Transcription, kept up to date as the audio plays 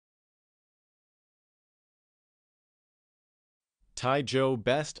Taizhou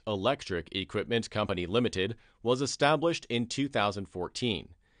Best Electric Equipment Company Limited was established in 2014.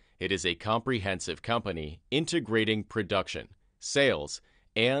 It is a comprehensive company integrating production, sales,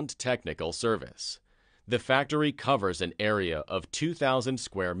 and technical service. The factory covers an area of 2,000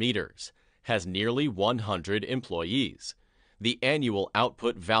 square meters, has nearly 100 employees, the annual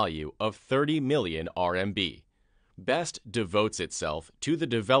output value of 30 million RMB. Best devotes itself to the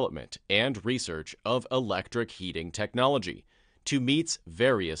development and research of electric heating technology to meet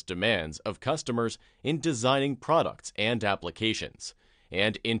various demands of customers in designing products and applications,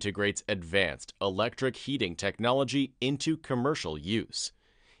 and integrates advanced electric heating technology into commercial use.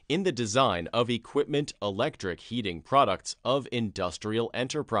 In the design of equipment electric heating products of industrial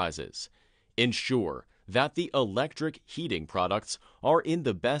enterprises, ensure that the electric heating products are in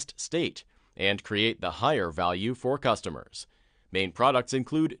the best state and create the higher value for customers. Main products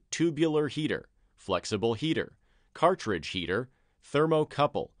include tubular heater, flexible heater, cartridge heater,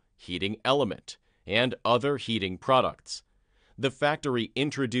 thermocouple, heating element, and other heating products. The factory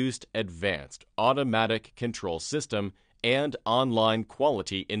introduced advanced automatic control system and online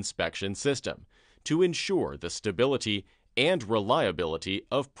quality inspection system to ensure the stability and reliability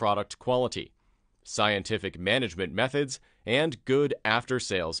of product quality. Scientific management methods and good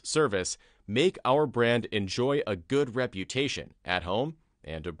after-sales service make our brand enjoy a good reputation at home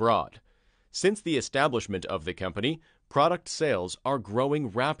and abroad. Since the establishment of the company, product sales are growing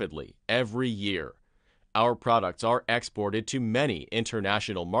rapidly every year. Our products are exported to many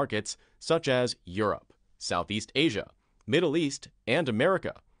international markets such as Europe, Southeast Asia, Middle East, and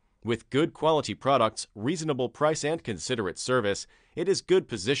America. With good quality products, reasonable price, and considerate service, it is good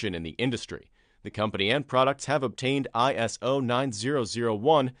position in the industry. The company and products have obtained ISO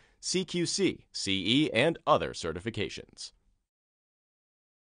 9001, CQC, CE, and other certifications.